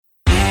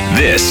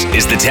This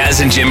is the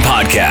Taz and Jim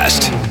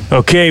podcast.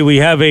 Okay, we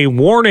have a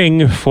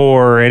warning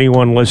for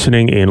anyone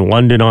listening in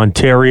London,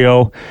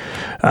 Ontario.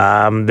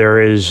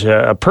 There is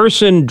a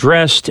person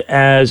dressed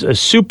as a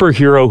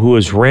superhero who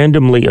is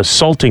randomly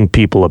assaulting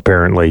people,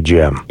 apparently,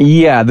 Jim.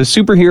 Yeah, the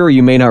superhero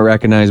you may not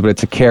recognize, but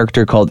it's a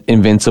character called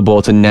Invincible.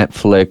 It's a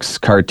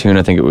Netflix cartoon.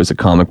 I think it was a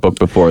comic book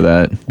before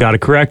that. Got to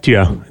correct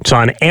you. It's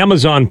on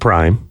Amazon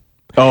Prime.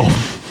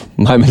 Oh,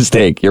 my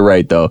mistake. You're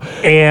right, though.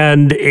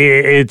 And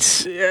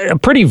it's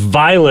pretty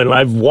violent.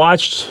 I've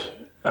watched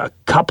a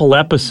couple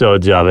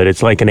episodes of it.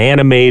 It's like an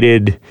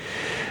animated,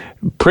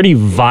 pretty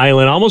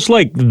violent, almost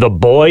like The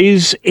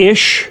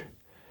Boys-ish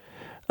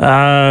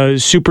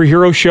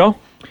superhero show.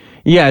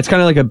 Yeah, it's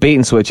kind of like a bait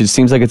and switch. It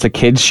seems like it's a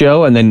kid's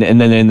show, and then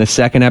in the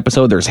second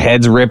episode, there's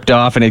heads ripped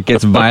off, and it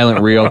gets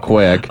violent real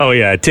quick. Oh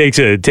yeah, it takes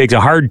a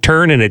hard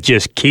turn, and it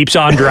just keeps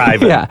on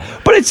driving. Yeah,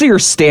 but it's your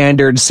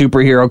standard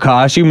superhero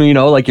costume,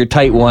 like your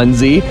tight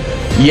onesie,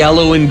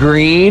 yellow and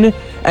green.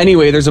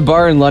 Anyway, there's a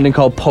bar in London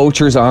called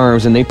Poacher's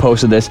Arms, and they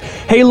posted this.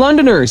 Hey,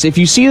 Londoners, if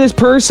you see this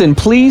person,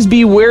 please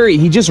be wary.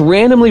 He just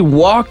randomly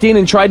walked in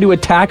and tried to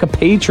attack a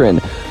patron.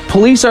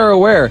 Police are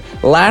aware.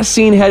 Last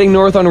seen heading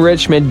north on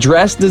Richmond,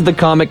 dressed as the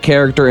comic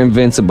character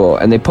Invincible,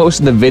 and they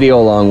posted the video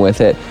along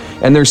with it.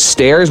 And there's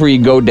stairs where you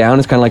go down.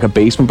 It's kind of like a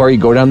basement bar. You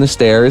go down the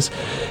stairs,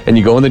 and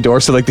you go in the door.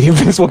 So, like, the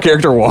Invincible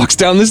character walks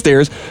down the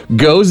stairs,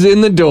 goes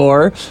in the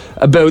door.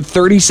 About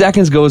 30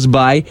 seconds goes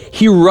by.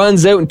 He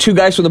runs out, and two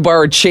guys from the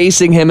bar are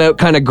chasing him out,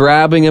 kind of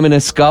grabbing him in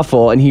a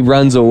scuffle, and he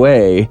runs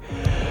away.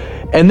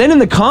 And then in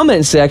the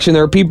comment section,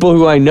 there are people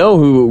who I know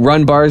who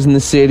run bars in the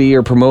city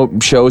or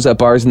promote shows at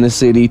bars in the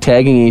city,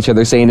 tagging each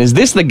other, saying, "Is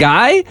this the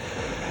guy?"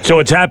 So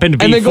it's happened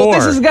before. And they go,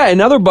 "This is the guy."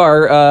 Another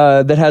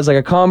bar that has like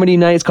a comedy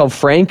night, it's called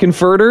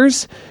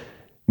Frankenfurters.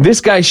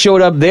 This guy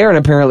showed up there and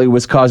apparently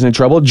was causing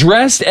trouble,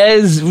 dressed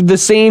as the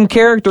same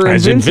character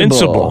as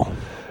Invincible.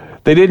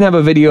 They didn't have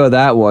a video of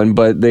that one,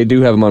 but they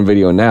do have him on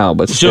video now,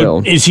 but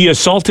still. So is he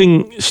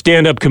assaulting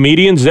stand-up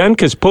comedians then?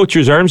 Because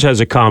Poacher's Arms has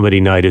a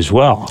comedy night as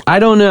well. I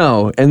don't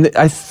know. And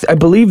I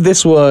believe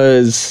this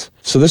was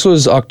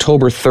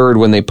October 3rd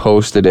when they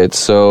posted it.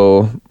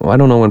 So I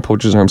don't know when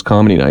Poacher's Arms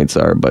comedy nights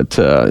are, but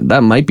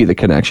that might be the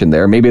connection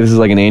there. Maybe this is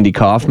like an Andy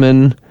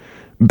Kaufman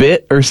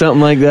bit or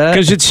something like that.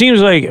 Because it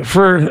seems like,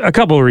 for a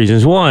couple of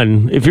reasons.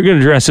 One, if you're going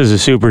to dress as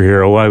a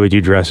superhero, why would you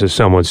dress as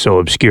someone so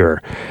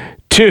obscure?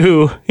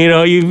 Two,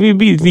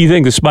 you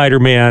think the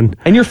Spider-Man...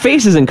 And your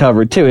face isn't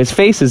covered, too. His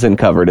face isn't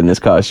covered in this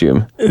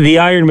costume. The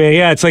Iron Man,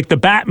 yeah, it's like the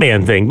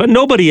Batman thing. But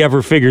nobody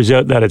ever figures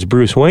out that it's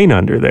Bruce Wayne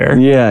under there.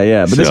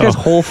 Yeah. But this guy's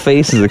whole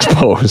face is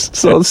exposed.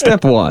 So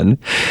step one.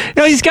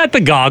 He's got the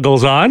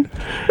goggles on.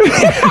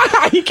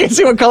 You can't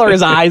see what color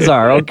his eyes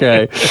are.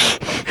 Okay.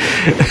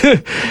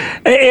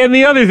 And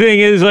the other thing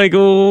is, like,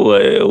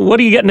 what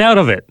are you getting out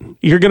of it?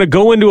 You're going to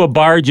go into a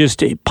bar just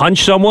to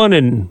punch someone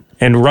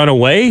and run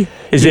away?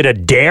 Is it a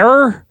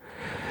dare?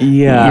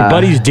 Yeah. Your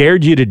buddies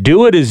dared you to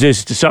do it? Is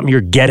this something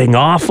you're getting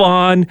off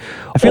on?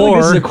 I feel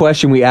like this is a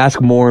question we ask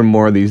more and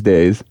more these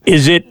days.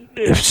 Is it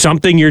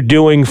something you're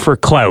doing for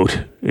clout?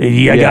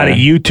 You got a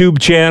YouTube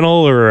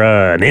channel or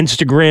an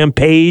Instagram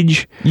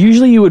page?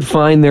 Usually you would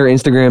find their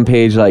Instagram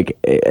page like,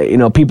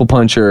 People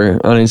Puncher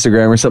on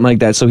Instagram or something like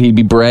that, so he'd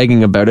be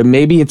bragging about it.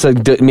 Maybe he's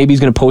going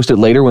to post it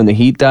later when the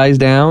heat dies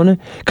down.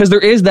 Because there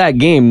is that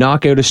game,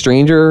 Knock Out a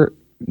Stranger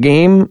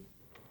game,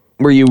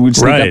 where you would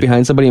sneak up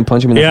behind somebody and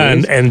punch him in the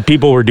face. Yeah, and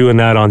people were doing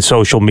that on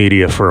social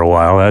media for a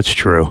while. That's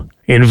true.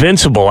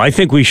 Invincible. I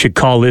think we should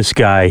call this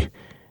guy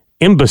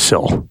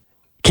Imbecile.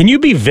 Can you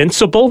be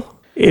vincible?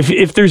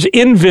 If there's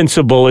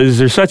invincible, is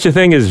there such a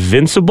thing as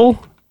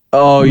vincible?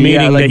 Oh,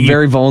 yeah, like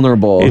very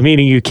vulnerable.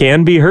 Meaning you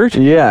can be hurt?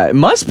 Yeah, it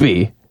must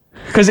be.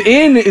 Because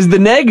in is the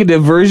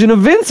negative version of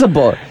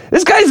vincible.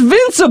 This guy's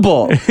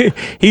vincible.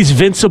 He's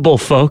vincible,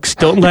 folks.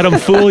 Don't let him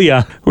fool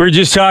you. We're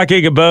just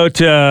talking about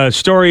a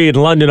story in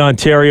London,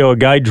 Ontario. A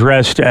guy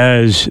dressed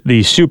as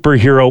the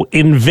superhero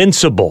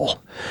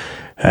Invincible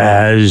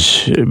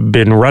has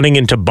been running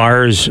into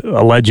bars,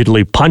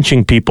 allegedly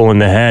punching people in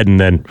the head and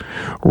then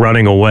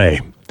running away.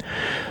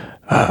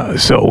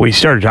 So we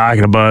started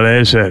talking about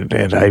this,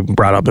 and I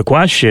brought up the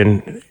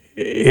question,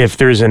 if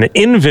there's an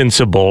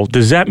invincible,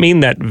 does that mean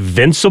that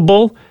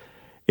vincible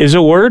is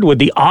a word? Would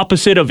the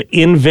opposite of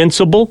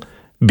invincible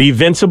be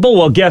vincible?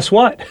 Well, guess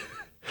what?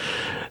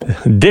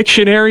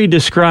 Dictionary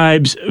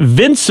describes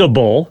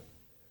vincible,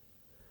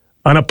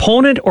 an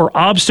opponent or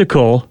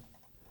obstacle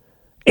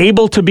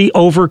able to be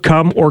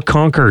overcome or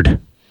conquered.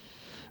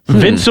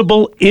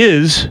 Vincible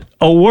is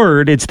a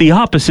word. It's the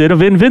opposite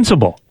of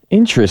invincible.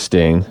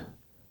 Interesting.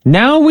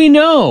 Now we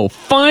know,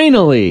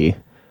 finally.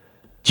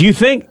 Do you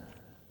think,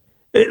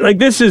 like,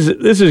 this is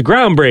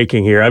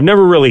groundbreaking here. I've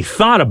never really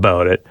thought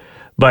about it,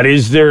 but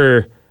is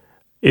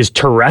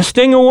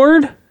interesting a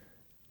word?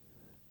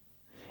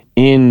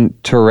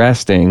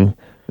 Interesting,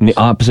 and the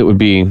opposite would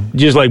be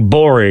just like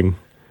boring.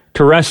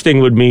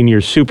 Interesting would mean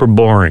you're super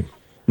boring.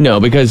 No,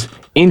 because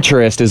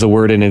interest is a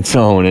word in its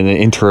own, and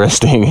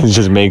interesting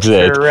just makes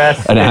it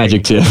an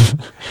adjective.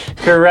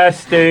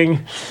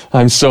 Interesting.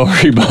 I'm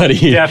sorry,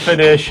 buddy.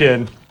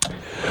 Definition.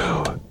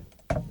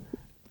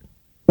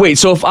 Wait,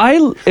 so if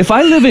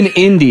I live in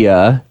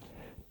India,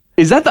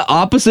 is that the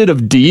opposite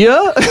of Dia?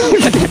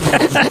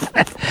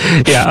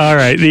 Yeah, all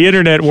right. The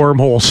internet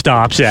wormhole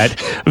stops at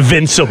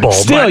Vincible.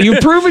 Still, but-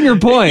 you've proven your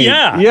point.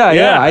 Yeah.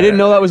 I didn't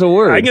know that was a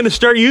word. I'm going to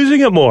start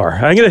using it more.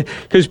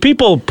 Because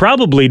people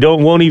probably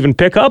won't even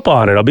pick up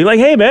on it. I'll be like,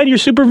 hey, man, you're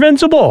super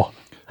vincible.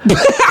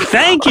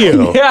 Thank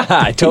you.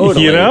 Yeah,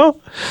 totally. You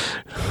know?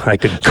 I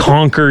could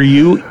conquer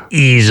you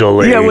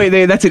easily. Yeah,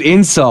 wait, that's an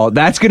insult.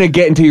 That's going to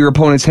get into your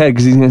opponent's head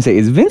because he's going to say,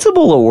 is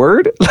vincible a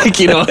word?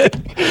 Like, you know.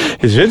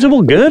 Is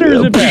vincible good or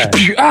is it bad?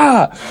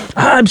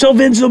 I'm so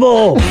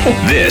vincible.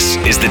 This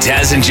is the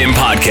Taz and Jim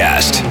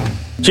podcast.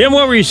 Jim,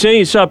 what were you saying?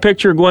 You saw a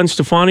picture of Gwen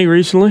Stefani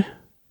recently?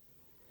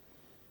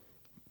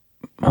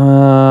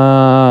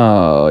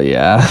 Oh,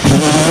 yeah.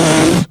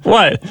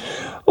 What?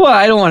 Well,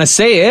 I don't want to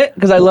say it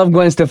because I love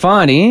Gwen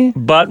Stefani.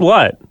 But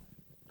what?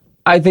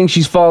 I think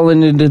she's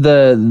fallen into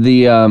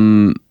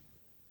the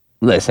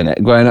listen,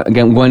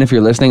 Gwen, if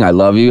you're listening, I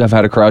love you. I've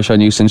had a crush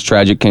on you since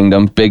Tragic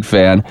Kingdom. Big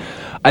fan.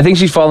 I think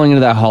she's falling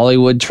into that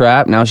Hollywood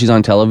trap. Now she's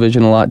on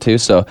television a lot too,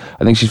 so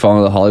I think she's falling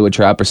into the Hollywood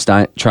trap of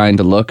trying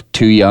to look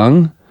too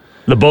young.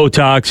 The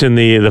Botox and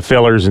the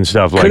fillers and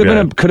stuff like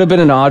that. Could have been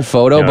an odd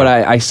photo, Yeah. but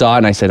I saw it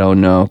and I said, oh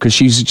no, because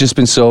she's just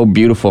been so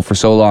beautiful for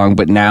so long.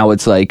 But now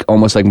it's like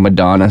almost like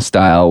Madonna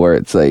style, where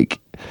it's like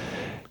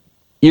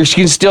she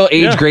can still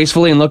age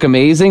gracefully and look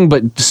amazing,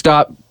 but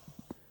stop.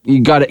 You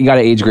got to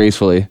age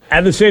gracefully.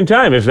 At the same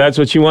time, if that's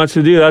what she wants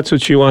to do, that's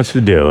what she wants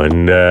to do.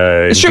 And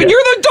Sure,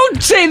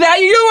 don't say that.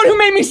 You're the one who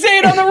made me say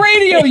it on the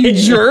radio, you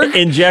jerk.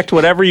 Inject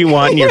whatever you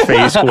want in your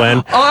face,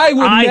 Gwen. I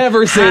would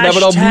never say that,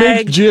 but I'll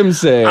make Jim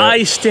say it.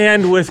 I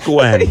stand with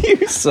Gwen.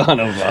 You son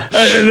of a...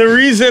 The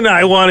reason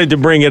I wanted to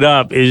bring it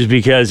up is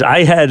because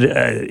I had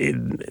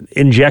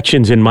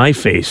injections in my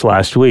face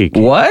last week.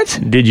 What?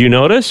 Did you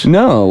notice?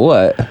 No,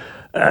 what?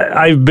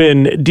 I've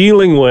been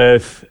dealing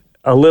with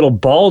a little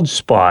bald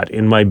spot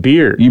in my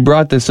beard. You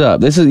brought this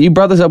up. You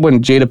brought this up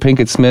when Jada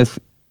Pinkett Smith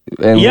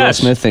and Will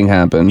Smith thing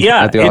happened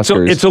at the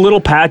Oscars. It's a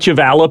little patch of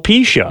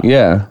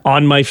alopecia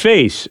on my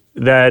face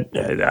that,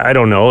 I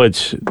don't know,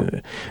 it's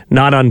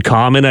not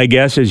uncommon, I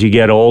guess, as you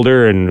get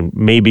older and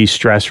maybe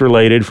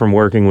stress-related from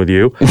working with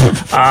you.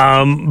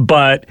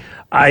 But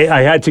I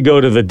had to go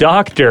to the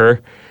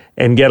doctor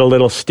and get a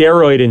little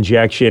steroid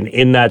injection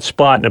in that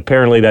spot, and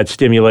apparently that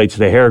stimulates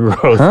the hair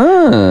growth.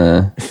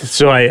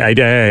 So I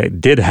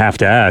did have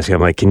to ask. I'm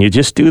like, can you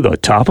just do the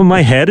top of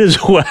my head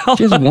as well?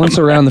 Just once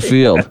around the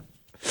field.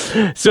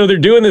 So they're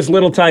doing this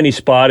little tiny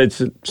spot.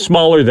 It's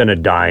smaller than a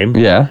dime.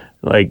 Yeah.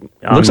 Like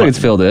Looks like it's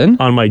filled in.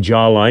 on my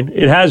jawline.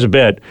 It has a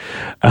bit.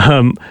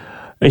 And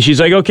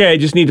she's like, okay, I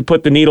just need to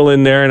put the needle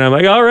in there. And I'm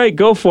like, all right,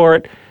 go for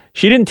it.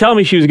 She didn't tell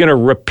me she was going to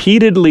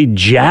repeatedly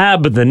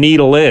jab the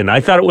needle in. I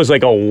thought it was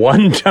like a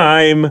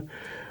one-time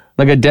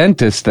like a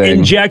dentist thing.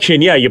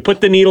 injection. Yeah, you put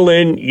the needle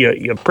in,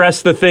 you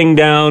press the thing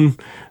down,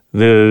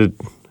 the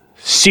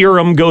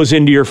serum goes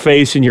into your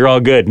face, and you're all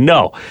good.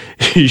 No,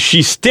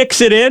 she sticks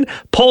it in,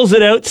 pulls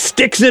it out,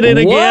 sticks it in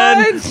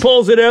again, What?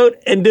 pulls it out,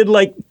 and did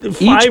like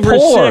 5 or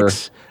pour.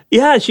 6.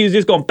 Yeah, she was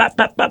just going pop,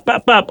 pop, pop,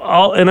 pop,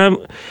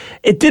 pop.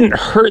 It didn't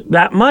hurt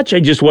that much. I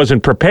just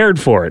wasn't prepared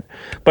for it.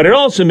 But it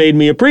also made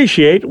me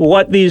appreciate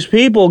what these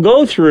people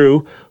go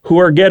through who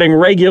are getting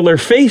regular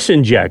face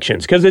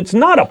injections, because it's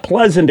not a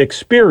pleasant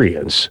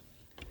experience.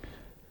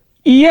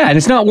 Yeah, and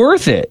it's not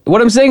worth it.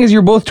 What I'm saying is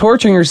you're both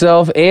torturing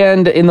yourself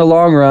and in the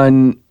long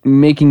run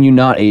making you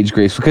not age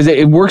graceful, because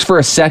it works for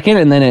a second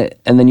and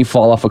then you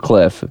fall off a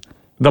cliff.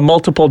 The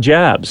multiple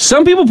jabs.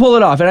 Some people pull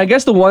it off, and I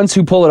guess the ones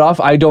who pull it off,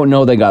 I don't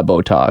know they got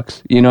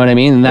Botox. You know what I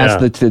mean? And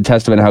that's the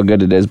testament of how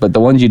good it is. But the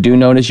ones you do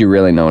notice, you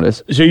really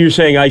notice. So you're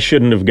saying I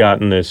shouldn't have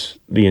gotten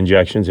the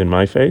injections in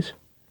my face?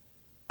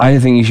 I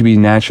think you should be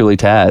naturally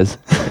Taz.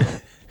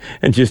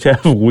 And just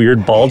have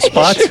weird bald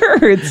spots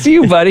Sure, it's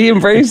you, buddy.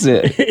 Embrace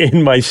it.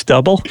 in my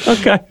stubble?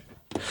 Okay.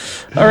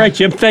 All right,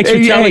 Jim. Thanks for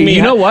Hey, telling me.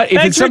 you know what? If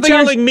Thanks it's for something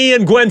telling me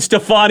and Gwen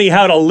Stefani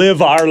how to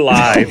live our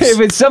lives.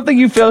 If it's something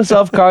you feel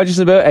self-conscious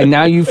about and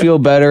now you feel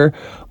better,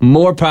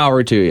 more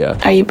power to you.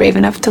 Are you brave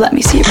enough to let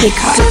me see your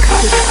peacock?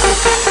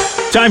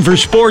 Time for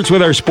sports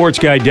with our sports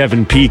guy,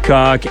 Devin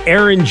Peacock.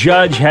 Aaron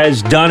Judge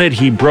has done it.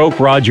 He broke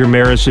Roger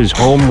Maris's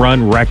home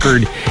run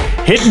record.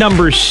 Hit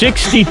number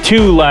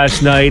 62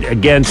 last night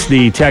against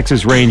the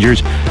Texas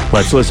Rangers.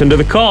 Let's listen to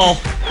the call.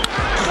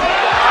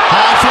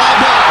 High fly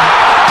ball,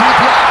 deep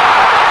right.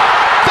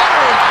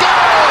 There it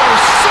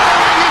goes,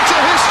 soaring into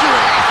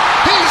history.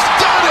 He's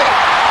done it.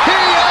 He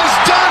has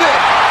done it.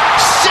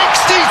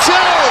 62.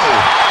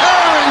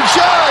 Aaron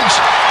Judge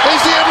is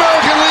the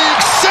American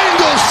League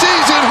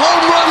single-season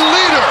home run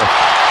leader.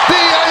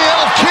 The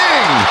AL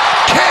King.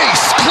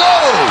 Case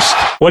closed.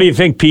 What do you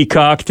think,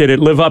 Peacock? Did it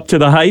live up to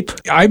the hype?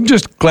 I'm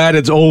just glad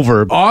it's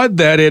over. Odd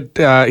that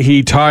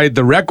he tied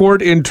the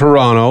record in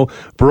Toronto,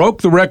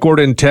 broke the record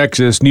in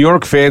Texas. New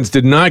York fans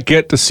did not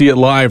get to see it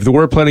live. There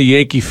were plenty of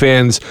Yankee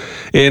fans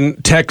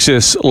in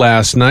Texas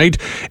last night,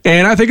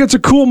 and I think it's a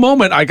cool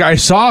moment. I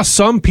saw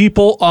some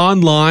people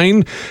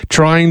online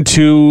trying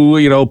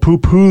to,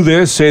 poo-poo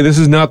this, say this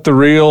is not the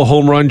real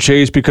home run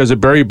chase because of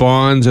Barry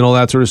Bonds and all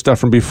that sort of stuff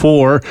from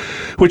before,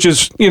 which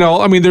is,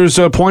 there's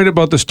a point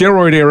about the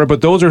steroid era, but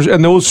those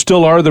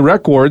still are the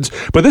records.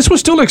 But this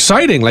was still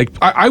exciting. Like,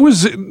 I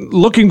was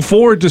looking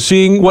forward to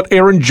seeing what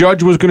Aaron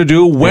Judge was going to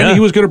do when he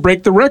was going to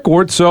break the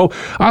record, so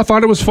I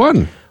thought it was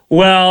fun.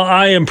 Well,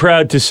 I am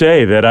proud to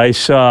say that I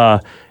saw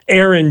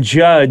Aaron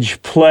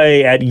Judge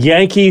play at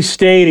Yankee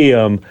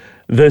Stadium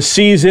the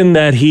season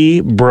that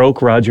he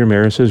broke Roger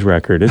Maris's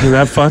record. Isn't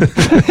that fun?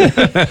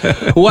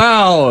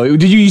 Wow.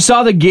 You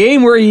saw the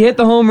game where he hit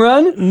the home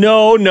run?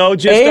 No,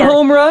 just a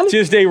home run?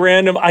 Just a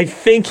random. I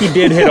think he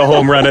did hit a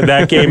home run in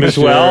that game as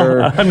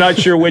well. I'm not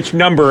sure which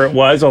number it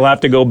was. I'll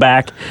have to go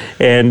back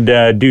and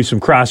do some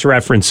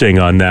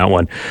cross-referencing on that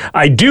one.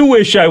 I do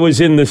wish I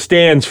was in the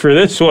stands for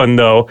this one,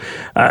 though.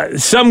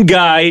 Some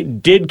guy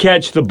did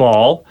catch the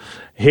ball.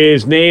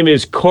 His name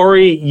is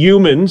Corey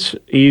Humans.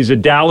 He's a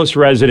Dallas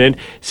resident.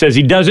 Says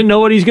he doesn't know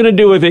what he's going to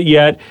do with it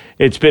yet.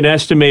 It's been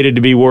estimated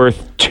to be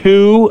worth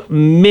 $2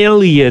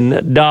 million.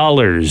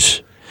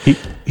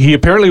 He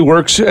apparently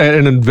works at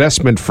an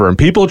investment firm.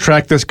 People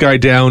tracked this guy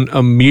down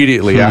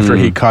immediately after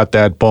he caught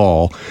that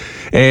ball.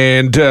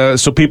 And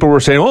so people were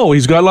saying,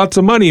 he's got lots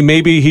of money.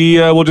 Maybe he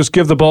will just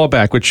give the ball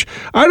back, which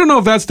I don't know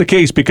if that's the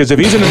case, because if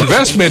he's an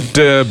investment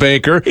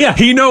banker,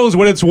 he knows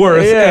what it's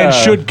worth and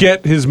should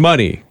get his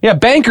money. Yeah,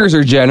 bankers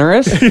are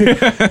generous.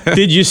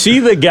 Did you see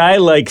the guy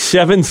like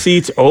 7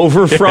 seats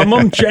over from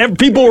him?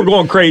 People were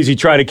going crazy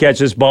trying to catch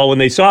this ball when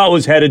they saw it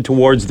was headed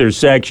towards their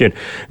section.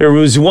 There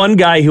was one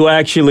guy who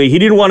actually, he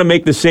didn't want to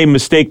make the same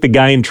mistake the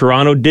guy in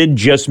Toronto did,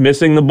 just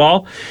missing the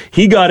ball.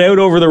 He got out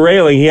over the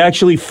railing. He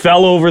actually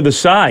fell over the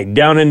side,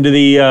 down into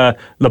the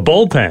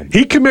bullpen.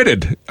 He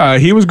committed.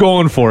 He was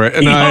going for it.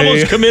 And he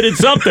almost committed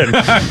something.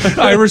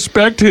 I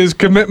respect his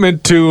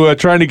commitment to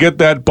trying to get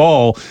that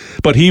ball,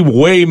 but he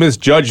way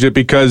misjudged it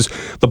because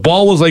the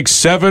ball was like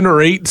 7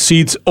 or 8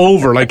 seats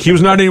over. Like, he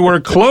was not anywhere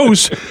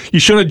close. He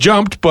should have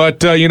jumped,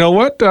 but you know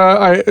what?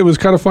 It was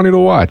kind of funny to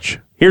watch.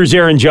 Here's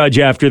Aaron Judge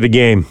after the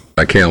game.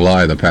 I can't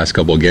lie, the past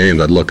couple of games,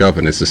 I'd look up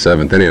and it's the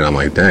 7th inning, and I'm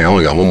like, dang, I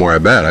only got one more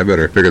at bat. I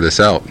better figure this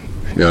out.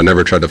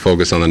 Never tried to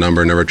focus on the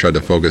number, never tried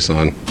to focus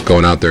on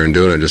going out there and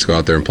doing it. Just go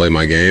out there and play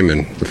my game,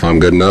 and if I'm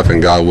good enough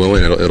and God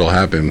willing, it'll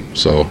happen.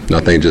 So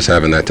nothing, just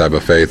having that type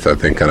of faith, I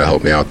think, kind of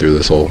helped me out through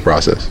this whole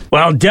process.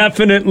 Well,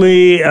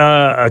 definitely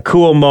a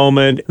cool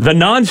moment. The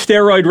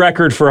non-steroid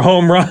record for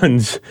home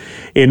runs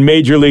in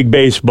Major League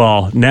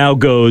Baseball now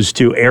goes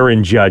to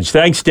Aaron Judge.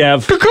 Thanks,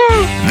 Dev.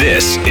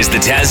 This is the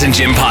Taz and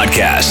Jim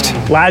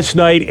Podcast. Last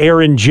night,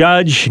 Aaron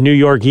Judge, New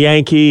York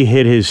Yankee,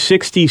 hit his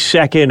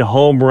 62nd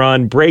home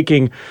run,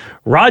 breaking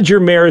Roger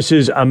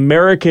Maris's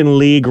American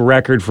League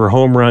record for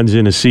home runs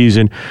in a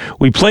season.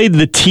 We played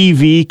the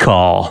TV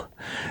call,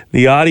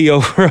 the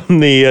audio from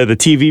the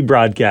TV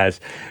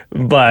broadcast,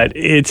 but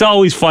it's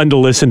always fun to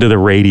listen to the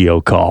radio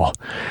call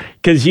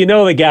because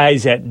the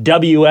guys at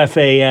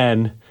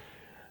WFAN,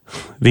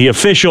 the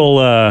official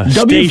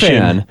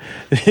station,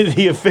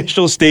 the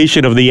official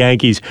station of the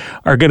Yankees,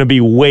 are going to be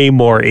way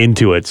more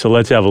into it. So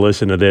let's have a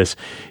listen to this.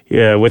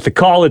 With the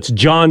call, it's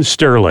John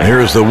Sterling.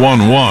 Here's the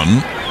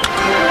 1-1.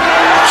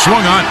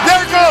 Swung on.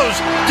 There goes.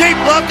 Deep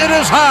left. It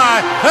is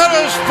high. It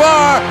is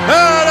far.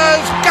 It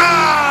is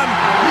gone.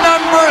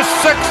 Number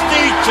 62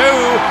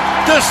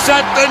 to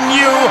set the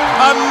new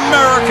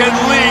American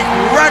League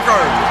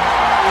record.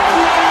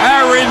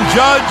 Aaron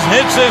Judge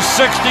hits his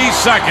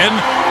 62nd.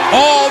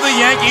 All the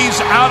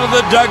Yankees out of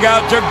the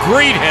dugout to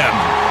greet him.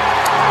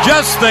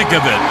 Just think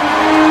of it.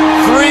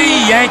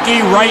 3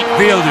 Yankee right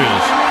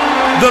fielders.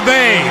 The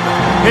Babe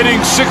hitting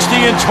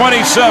 60 and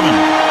 27.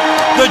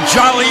 The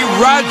Jolly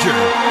Roger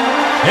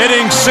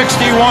hitting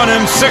 61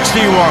 and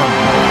 61.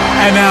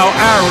 And now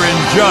Aaron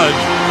Judge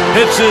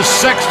hits his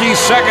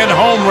 62nd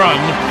home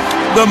run,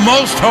 the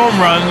most home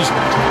runs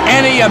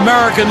any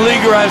American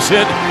leaguer has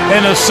hit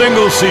in a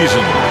single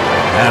season.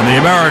 And the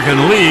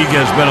American League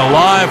has been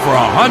alive for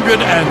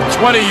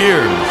 120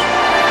 years.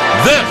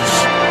 This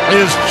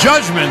is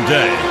Judgment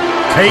Day.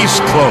 Case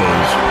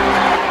closed.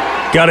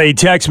 Got a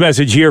text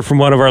message here from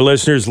one of our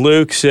listeners.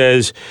 Luke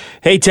says,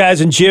 hey,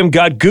 Taz and Jim,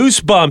 got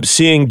goosebumps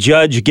seeing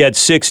Judge get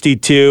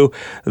 62.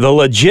 The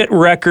legit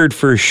record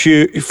for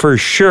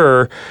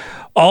sure.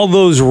 All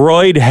those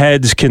roid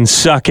heads can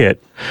suck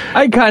it.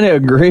 I kind of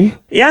agree.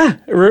 Yeah,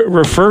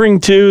 referring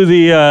to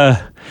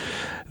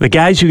the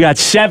guys who got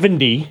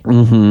 70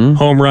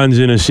 home runs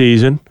in a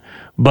season,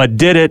 but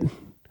did it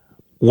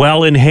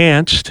well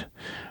enhanced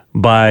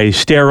by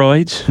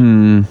steroids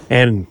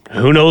and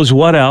who knows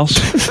what else.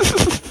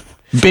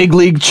 Big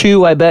League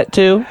Chew, I bet,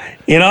 too.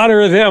 In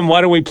honor of them, why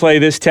don't we play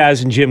this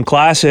Taz and Jim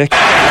classic?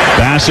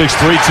 Bassick's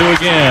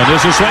 3-2 again.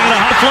 There's a swing and a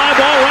hot fly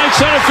ball right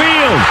center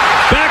field.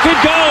 Back it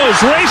goes.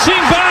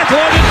 Racing back.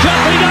 Logan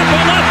jumping up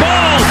on that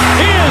ball.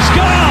 Is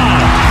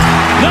gone.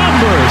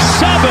 Number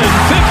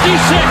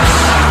 756.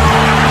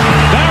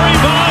 Barry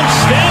Bonds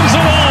stands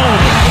alone.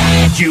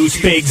 Juice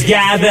pigs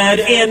gathered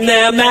in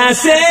their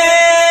masses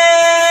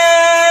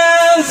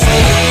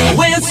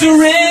with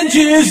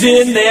syringes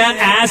in their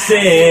asses.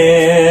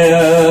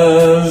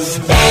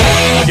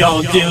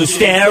 Don't do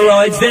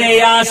steroids,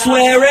 they are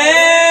swearing.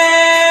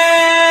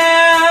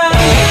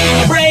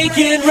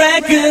 Breaking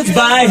records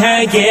by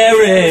Hank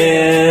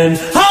Aaron.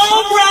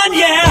 Home run,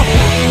 yeah!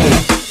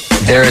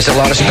 There is a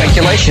lot of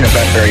speculation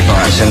about Barry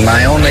Bonds, and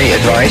my only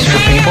advice for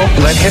people,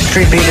 let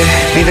history be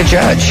the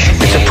judge.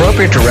 It's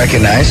appropriate to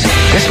recognize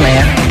this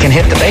man can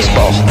hit the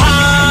baseball.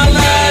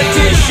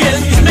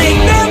 Politicians make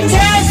them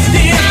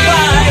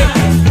testify.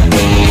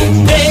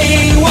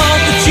 They want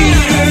the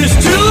cheaters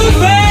to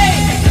pay.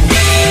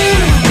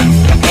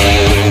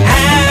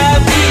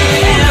 Have you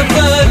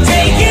ever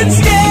taken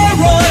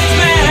steroids,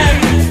 man?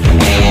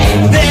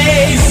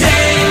 They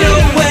say no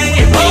way,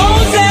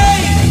 Jose.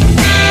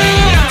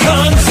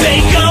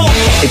 Canseco.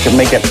 It can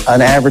make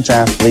an average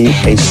athlete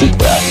a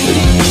super athlete.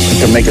 It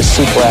can make a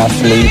super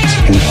athlete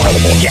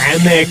incredible.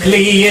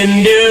 Chemically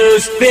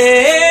induced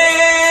fear.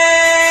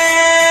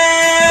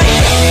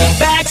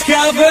 Backs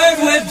covered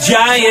with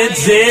giant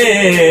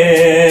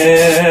zits.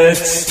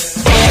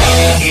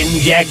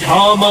 Inject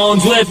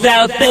hormones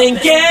without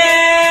thinking.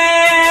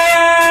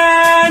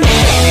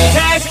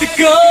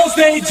 Testicles,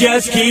 they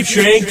just keep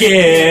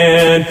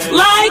shrinking.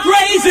 Like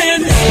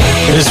raisins.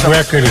 This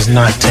record is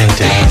not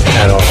tainted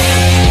at all.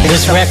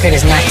 This record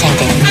is not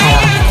tainted at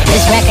all.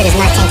 This record is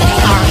not tainted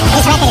at all.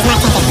 This record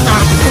is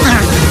not tainted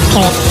at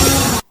all.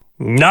 Period.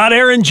 Not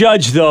Aaron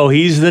Judge, though.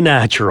 He's the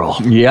natural.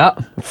 Yeah,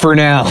 for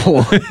now.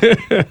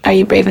 Are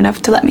you brave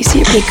enough to let me see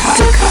your peacock?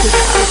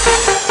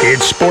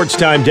 It's sports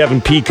time.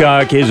 Devin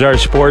Peacock is our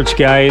sports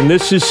guy, and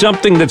this is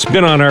something that's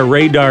been on our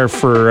radar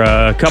for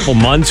a couple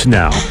months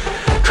now.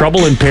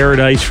 Trouble in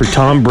Paradise for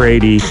Tom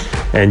Brady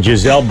and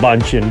Gisele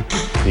Bündchen,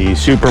 the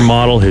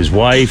supermodel, his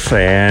wife,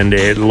 and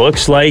it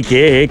looks like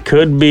it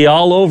could be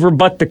all over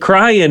but the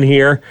crying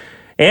here.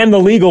 And the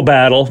legal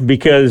battle,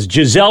 because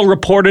Gisele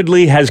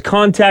reportedly has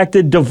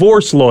contacted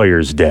divorce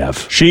lawyers,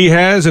 Dev. She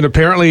has, and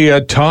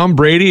apparently Tom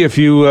Brady, if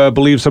you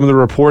believe some of the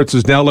reports,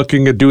 is now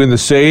looking at doing the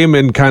same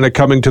and kind of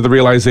coming to the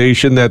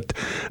realization that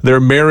their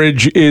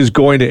marriage is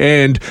going to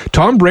end.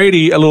 Tom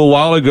Brady, a little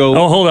while ago...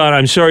 Oh, hold on.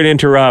 I'm sorry to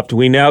interrupt.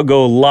 We now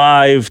go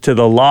live to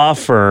the law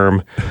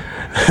firm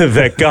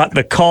that got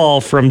the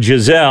call from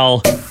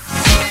Gisele.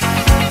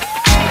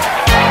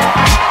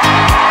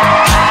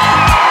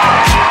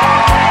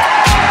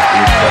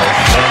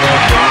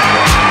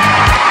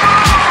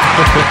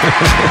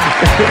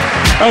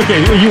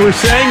 Okay, you were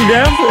saying,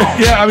 Dev?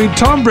 Yeah, I mean,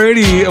 Tom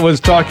Brady was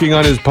talking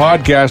on his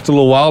podcast a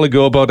little while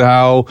ago about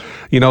how,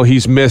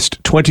 he's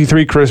missed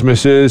 23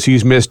 Christmases,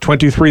 he's missed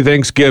 23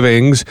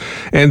 Thanksgivings,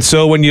 and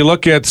so when you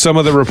look at some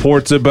of the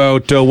reports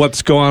about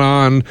what's going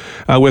on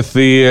with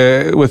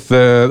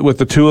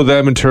the two of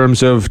them in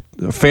terms of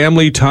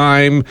family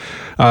time,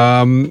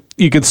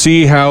 you could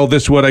see how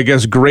this would, I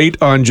guess,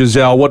 grate on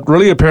Gisele. What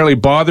really apparently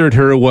bothered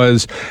her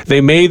was they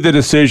made the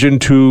decision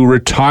to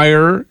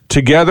retire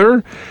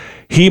together.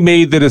 He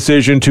made the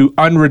decision to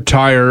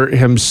unretire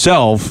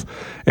himself,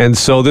 and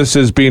so this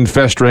has been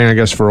festering, I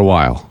guess, for a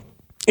while.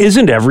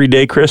 Isn't every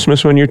day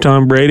Christmas when you're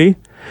Tom Brady?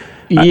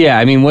 Yeah,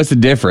 I mean, what's the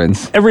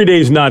difference? Every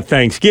day's not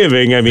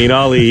Thanksgiving. I mean,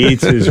 all he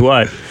eats is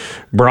what?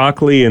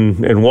 Broccoli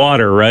and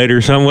water, right?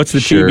 Or something. What's the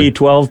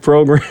TB12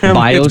 program?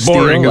 BioSteel, it's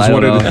boring is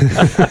what it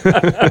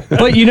is.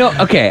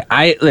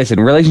 But, listen,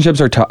 relationships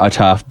are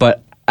tough,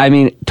 but I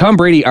mean, Tom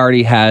Brady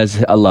already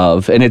has a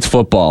love, and it's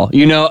football.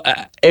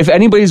 If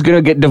anybody's going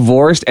to get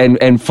divorced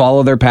and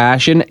follow their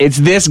passion, it's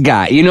this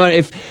guy.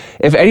 If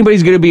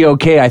anybody's going to be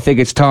okay, I think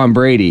it's Tom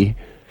Brady.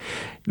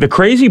 The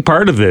crazy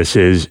part of this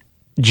is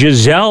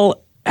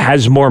Gisele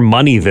has more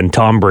money than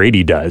Tom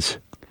Brady does.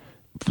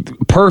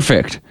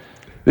 Perfect.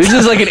 This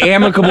is like an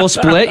amicable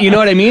split. You know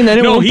what I mean? Then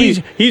it won't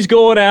he's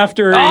going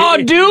after. Oh,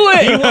 do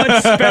it! He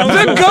wants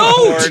the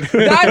GOAT.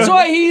 That's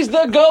why he's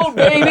the GOAT,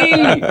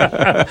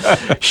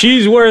 baby.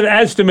 She's worth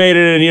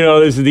estimated,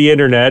 and this is the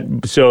internet,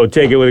 so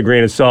take it with a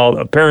grain of salt.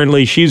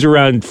 Apparently, she's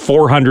around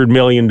 $400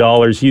 million.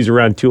 He's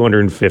around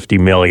 $250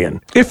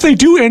 million. If they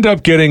do end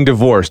up getting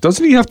divorced,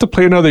 doesn't he have to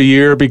play another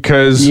year?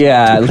 Because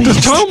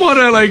does Tom want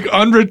to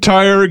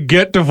unretire,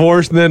 get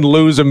divorced, and then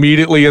lose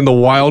immediately in the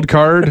wild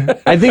card?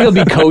 I think he'll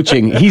be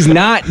coaching. He's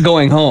not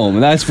going home,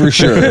 that's for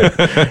sure.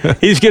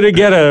 He's going to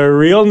get a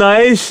real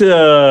nice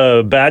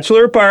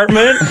bachelor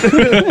apartment.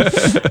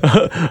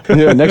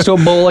 Next to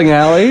a bowling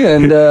alley.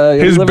 And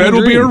his bed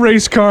will be a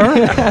race car.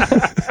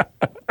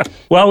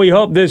 Well, we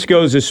hope this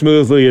goes as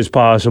smoothly as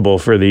possible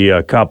for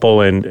the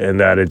couple and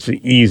that it's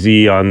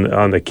easy on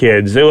the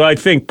kids. They, I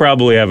think,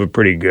 probably have a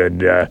pretty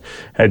good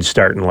head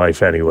start in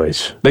life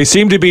anyways. They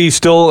seem to be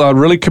still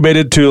really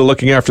committed to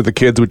looking after the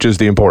kids, which is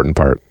the important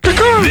part.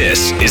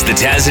 This is the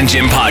Taz and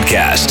Jim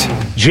podcast.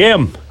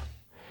 Jim,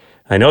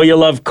 I know you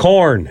love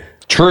corn.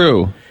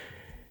 True.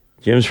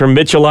 Jim's from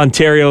Mitchell,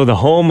 Ontario, the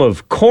home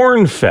of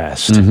Corn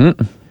Fest.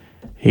 Mm-hmm.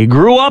 He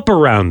grew up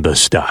around the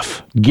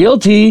stuff.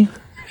 Guilty.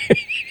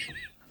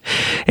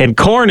 And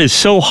corn is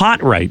so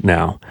hot right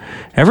now.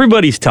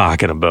 Everybody's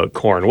talking about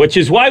corn, which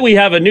is why we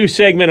have a new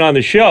segment on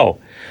the show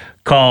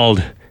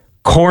called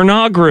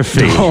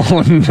Cornography.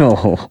 Oh,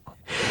 no.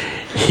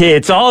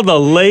 It's all the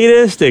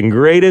latest and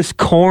greatest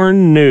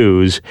corn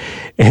news,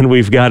 and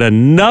we've got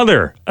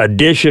another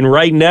edition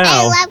right now.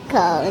 I love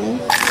corn.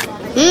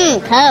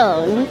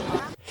 Corn.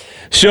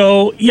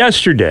 So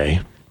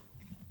yesterday,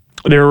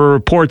 there were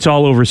reports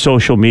all over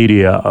social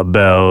media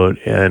about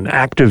an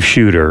active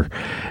shooter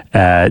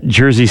at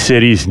Jersey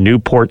City's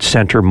Newport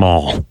Center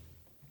Mall.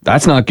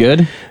 That's not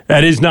good.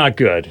 That is not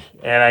good.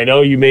 And I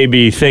know you may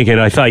be thinking,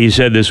 I thought you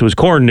said this was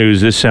corn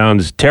news. This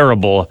sounds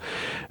terrible.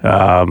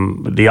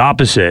 The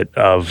opposite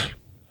of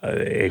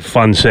a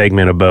fun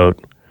segment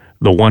about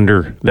the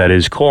wonder that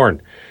is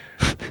corn.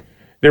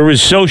 There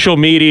was social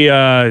media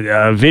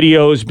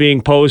videos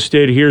being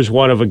posted. Here's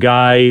one of a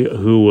guy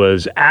who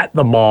was at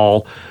the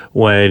mall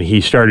when he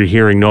started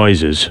hearing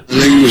noises.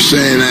 They were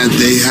saying that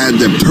they had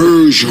the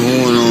purge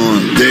going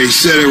on. They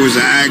said it was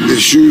an active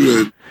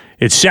shooter.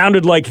 It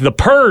sounded like The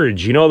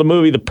Purge. You know the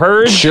movie The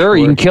Purge? Sure,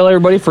 you can kill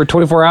everybody for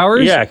 24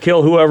 hours? Yeah,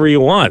 kill whoever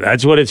you want.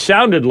 That's what it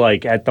sounded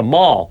like at the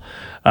mall.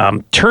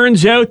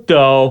 Turns out,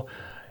 though,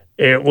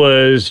 it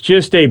was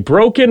just a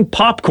broken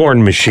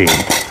popcorn machine.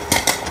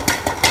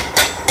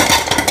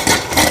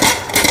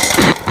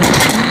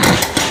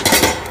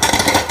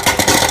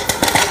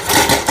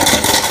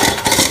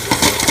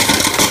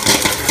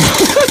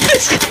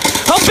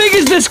 How big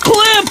is this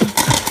clip?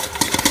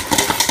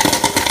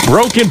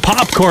 Broken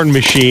popcorn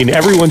machine.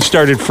 Everyone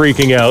started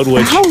freaking out,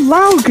 which... How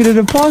loud could it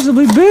have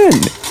possibly been?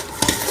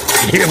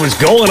 It was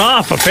going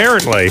off,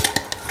 apparently.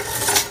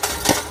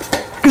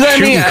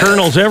 Shooting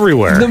kernels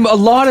everywhere. A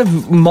lot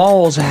of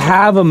malls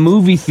have a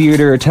movie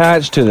theater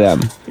attached to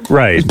them.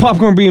 Right. There's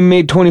popcorn being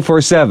made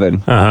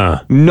 24/7.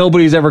 Uh-huh.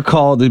 Nobody's ever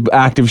called an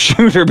active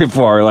shooter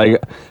before.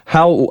 Like,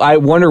 how? I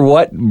wonder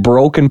what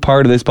broken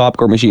part of this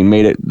popcorn machine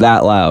made it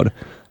that loud.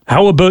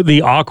 How about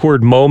the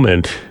awkward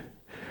moment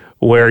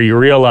where you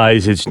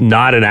realize it's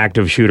not an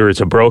active shooter, it's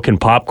a broken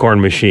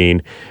popcorn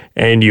machine,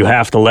 and you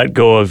have to let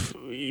go of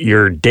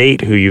your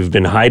date who you've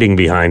been hiding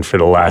behind for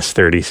the last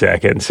 30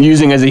 seconds.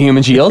 Using as a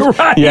human shield?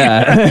 Right.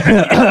 Yeah.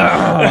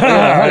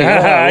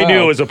 I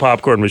knew it was a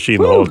popcorn machine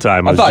the whole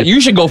time. I thought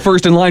you should go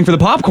first in line for the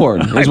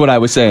popcorn, is what I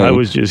was saying. I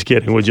was just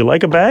kidding. Would you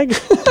like a bag?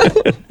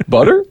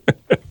 Butter?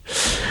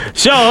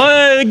 So,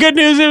 the good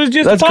news, it was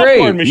just a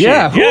popcorn machine.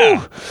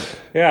 Yeah.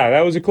 Yeah,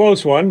 that was a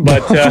close one,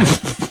 but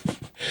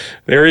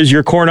there is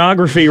your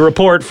cornography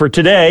report for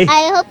today.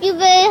 I hope you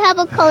have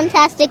a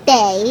contastic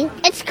day.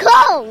 It's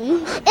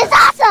cone. It's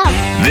awesome.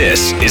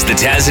 This is the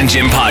Taz and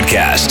Jim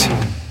podcast.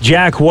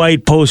 Jack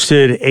White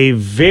posted a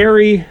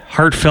very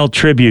heartfelt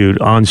tribute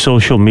on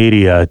social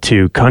media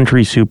to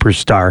country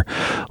superstar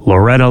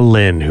Loretta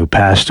Lynn, who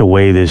passed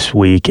away this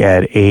week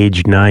at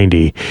age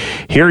 90.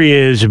 Here he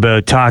is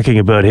talking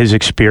about his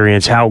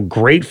experience, how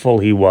grateful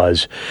he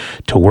was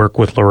to work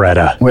with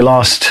Loretta. We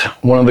lost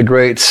one of the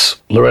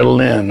greats, Loretta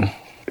Lynn.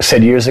 I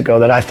said years ago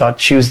that I thought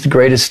she was the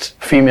greatest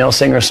female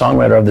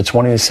singer-songwriter of the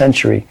 20th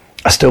century.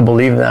 I still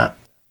believe that.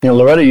 You know,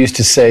 Loretta used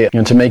to say,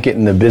 to make it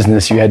in the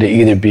business, you had to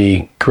either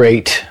be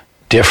great,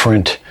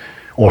 different,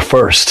 or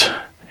first.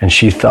 And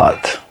she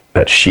thought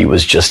that she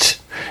was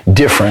just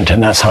different,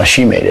 and that's how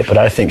she made it. But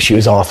I think she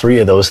was all three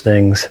of those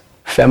things.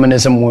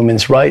 Feminism,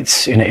 women's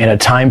rights, in a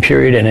time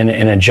period and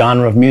in a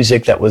genre of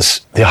music that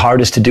was the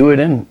hardest to do it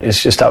in,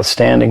 is just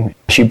outstanding.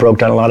 She broke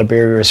down a lot of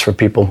barriers for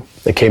people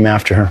that came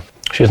after her.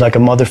 She was like a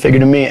mother figure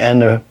to me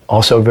and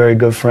also a very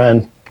good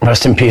friend.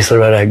 Rest in peace,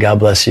 Loretta. God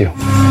bless you.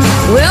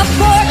 Well,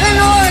 Portland,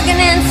 Oregon,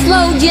 and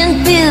slow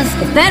gin fizz.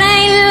 If that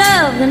ain't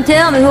love, then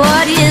tell me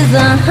what is,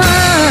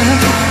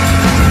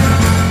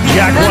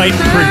 Jack White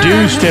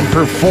produced and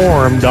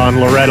performed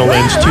on Loretta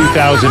Lynn's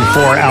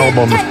 2004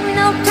 album,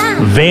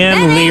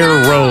 Van Leer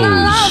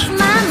Rose.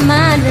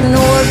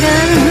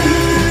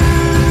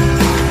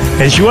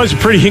 And she was a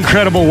pretty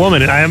incredible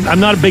woman. I'm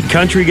not a big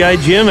country guy,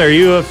 Jim. Are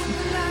you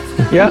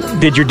Yeah.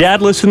 Did your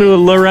dad listen to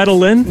Loretta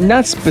Lynn?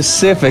 Not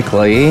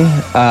specifically,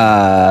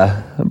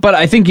 but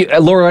I think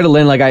Loretta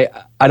Lynn, like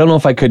I don't know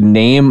if I could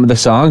name the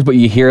songs, but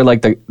you hear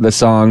like the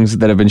songs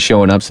that have been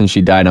showing up since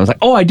she died. And I was like,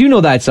 oh, I do know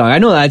that song. I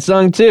know that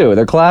song too.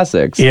 They're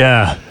classics.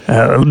 Yeah.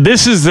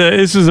 This is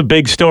a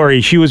big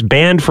story. She was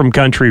banned from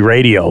country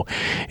radio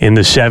in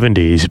the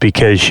 70s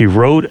because she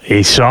wrote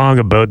a song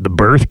about the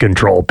birth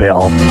control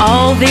pill.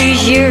 All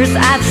these years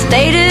I've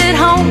stayed at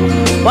home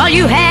while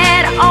you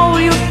had all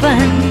your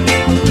fun.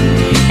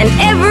 And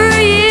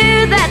every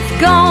year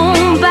that's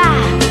gone by,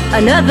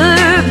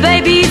 another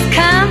baby's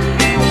come.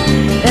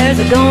 There's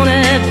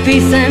gonna be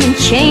some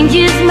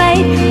changes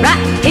made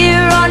right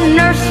here on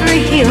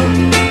Nursery Hill.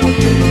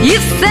 You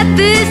set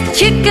this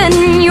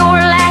chicken your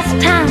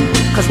last time,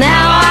 'cause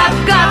now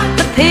I've got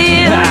the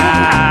pill.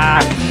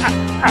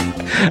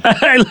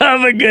 I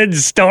love a good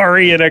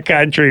story in a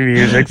country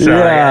music song.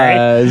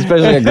 Yeah, right?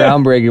 especially a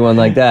groundbreaking one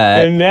like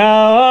that. And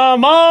now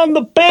I'm on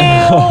the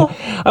bill.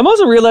 I'm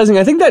also realizing,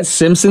 I think that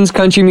Simpsons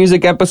country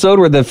music episode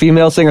where the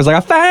female singer's like,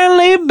 I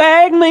finally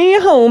bagged me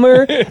a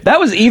Homer. That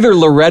was either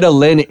Loretta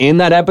Lynn in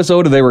that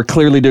episode or they were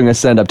clearly doing a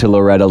send-up to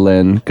Loretta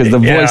Lynn because the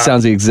voice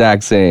sounds the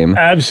exact same.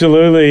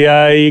 Absolutely.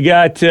 You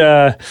got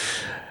a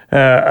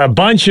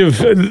bunch of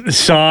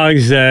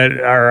songs that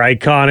are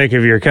iconic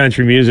if you're a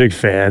country music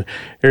fan.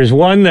 There's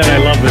one that I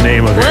love the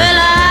name of. Well,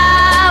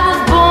 I was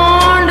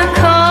born to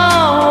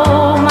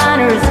coal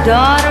miner's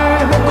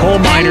daughter. Coal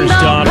miner's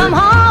daughter. Come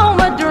home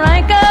a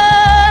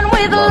drinking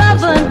with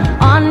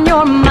lovin' on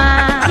your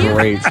mind.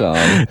 Great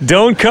song.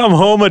 Don't come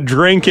home a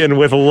drinking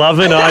with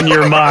lovin' on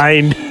your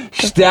mind.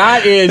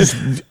 That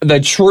is the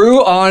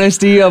true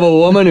honesty of a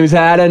woman who's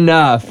had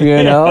enough,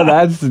 you know?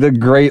 That's the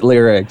great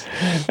lyrics.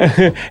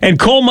 And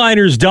Coal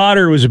Miner's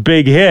Daughter was a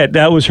big hit.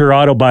 That was her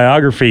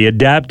autobiography,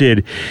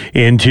 adapted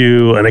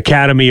into an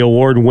Academy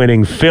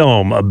Award-winning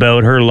film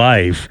about her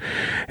life.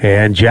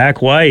 And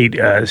Jack White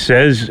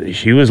says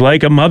she was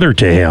like a mother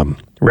to him.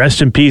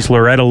 Rest in peace,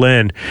 Loretta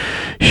Lynn.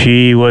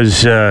 She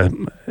was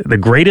the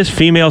greatest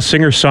female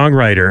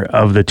singer-songwriter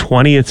of the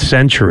 20th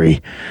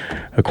century,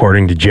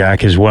 according to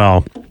Jack as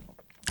well.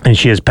 And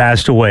she has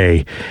passed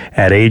away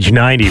at age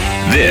 90.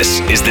 This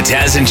is the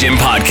Taz and Jim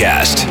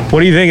podcast. What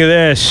do you think of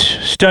this?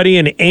 Study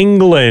in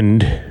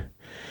England.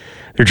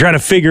 They're trying to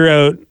figure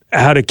out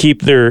how to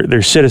keep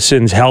their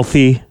citizens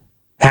healthy,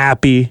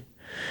 happy.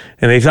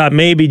 And they thought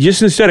maybe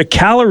just instead of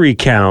calorie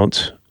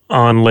counts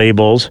on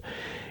labels,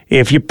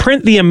 if you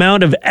print the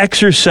amount of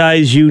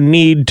exercise you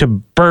need to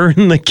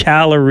burn the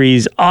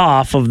calories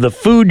off of the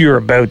food you're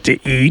about to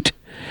eat,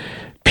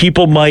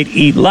 people might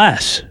eat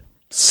less.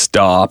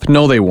 Stop.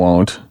 No, they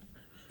won't.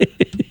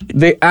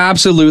 They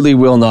absolutely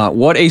will not.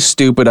 What a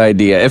stupid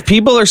idea. If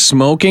people are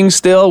smoking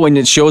still when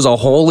it shows a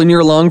hole in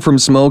your lung from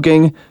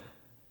smoking,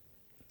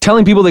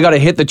 telling people they got to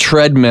hit the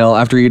treadmill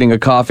after eating a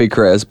coffee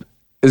crisp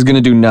is going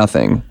to do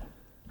nothing.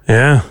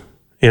 Yeah.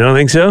 You don't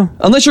think so?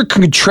 Unless you're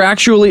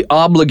contractually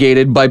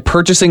obligated by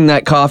purchasing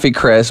that coffee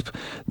crisp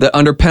that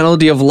under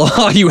penalty of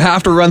law you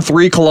have to run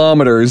 3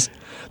 kilometers,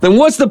 then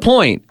what's the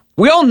point?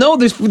 We all know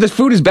this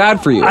food is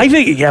bad for you. I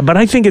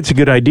think it's a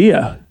good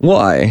idea.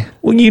 Why?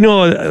 Well, you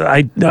know,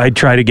 I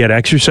try to get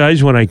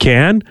exercise when I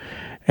can,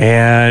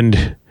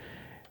 and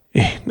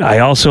I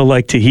also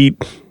like to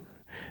eat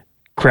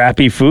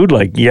crappy food.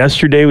 Like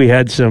yesterday, we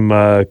had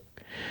some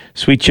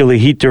sweet chili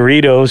heat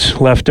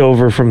Doritos left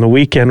over from the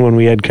weekend when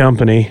we had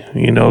company.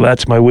 You know,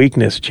 that's my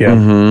weakness, Jim.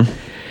 Mm-hmm.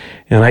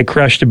 And I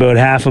crushed about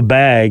half a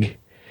bag.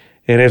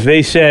 And if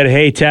they said,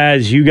 hey,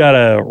 Taz, you got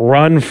to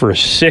run for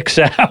 6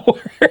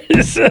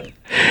 hours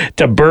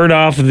to burn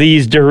off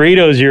these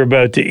Doritos you're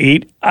about to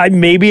eat,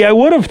 maybe I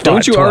would have thought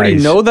Don't you twice. already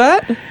know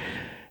that?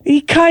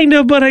 Kind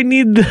of, but I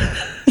need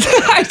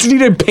I just need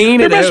to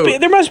paint it out.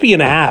 There must be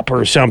an app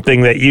or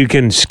something that you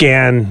can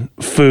scan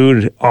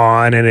food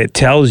on and it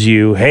tells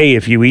you, hey,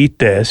 if you eat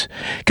this.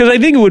 Because I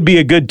think it would be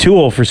a good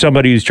tool for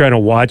somebody who's trying to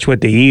watch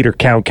what they eat or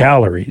count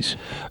calories.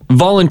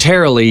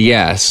 Voluntarily,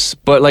 yes.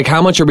 But like,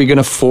 how much are we going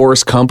to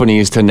force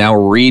companies to now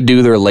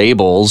redo their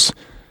labels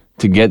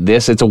to get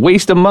this? It's a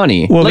waste of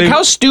money. Well, like,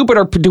 how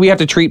stupid do we have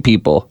to treat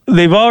people?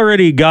 They've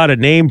already got a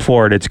name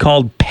for it. It's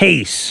called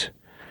PACE.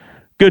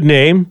 Good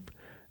name.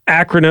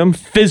 Acronym,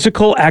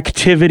 Physical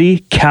Activity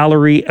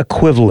Calorie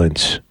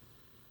Equivalence.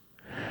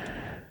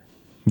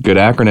 Good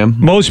acronym.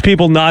 Most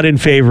people not in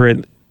favor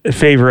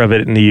of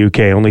it in the UK.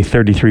 Only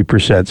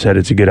 33% said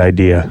it's a good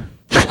idea.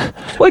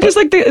 Well, just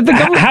like the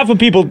government. Half of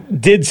people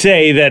did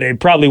say that it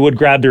probably would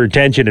grab their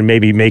attention and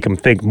maybe make them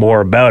think more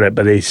about it,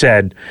 but they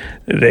said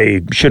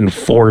they shouldn't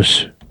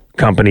force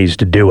companies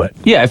to do it.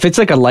 Yeah, if it's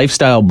like a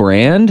lifestyle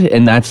brand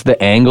and that's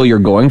the angle you're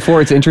going for,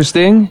 it's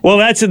interesting. Well,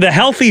 that's the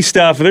healthy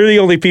stuff. They're the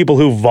only people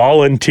who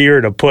volunteer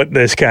to put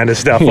this kind of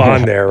stuff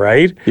on there,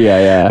 right?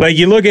 Yeah. Like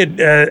you look at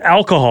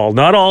alcohol.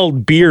 Not all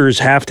beers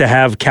have to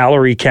have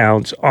calorie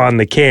counts on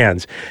the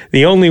cans.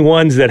 The only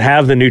ones that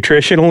have the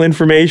nutritional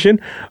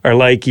information are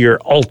like your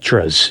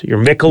ultras, your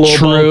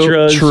Michelob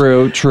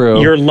Ultras.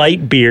 True. Your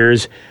light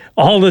beers.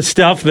 All the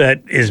stuff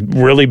that is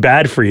really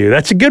bad for you.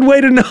 That's a good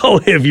way to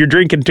know if you're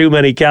drinking too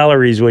many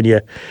calories when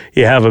you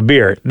have a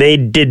beer. They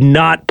did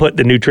not put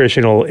the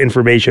nutritional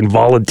information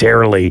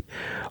voluntarily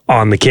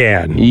on the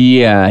can.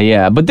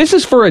 Yeah. But this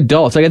is for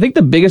adults. Like, I think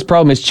the biggest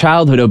problem is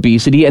childhood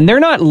obesity, and they're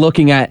not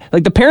looking at,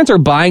 like, the parents are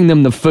buying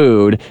them the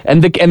food,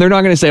 and they're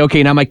not going to say,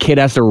 okay, now my kid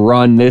has to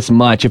run this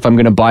much if I'm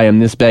going to buy him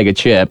this bag of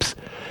chips.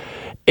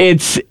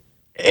 It's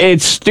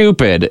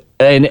stupid.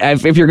 And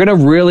if you're going to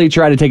really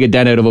try to take a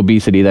dent out of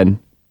obesity, then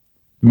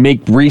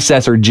make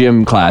recess or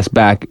gym class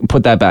back,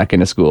 put that back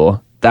into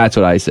school. That's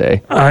what I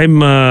say.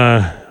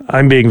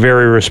 I'm being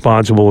very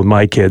responsible with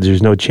my kids.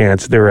 There's no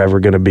chance they're ever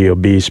going to be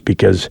obese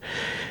because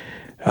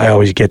I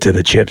always get to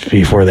the chips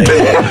before they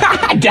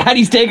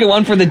Daddy's taking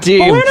one for the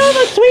team. Where'd all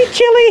the sweet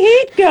chili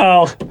heat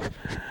go?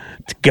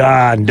 It's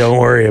gone. Don't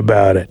worry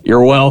about it.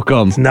 You're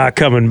welcome. It's not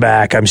coming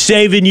back. I'm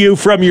saving you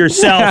from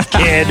yourself,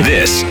 kid.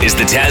 This is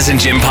the Taz and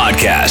Jim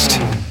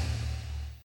podcast.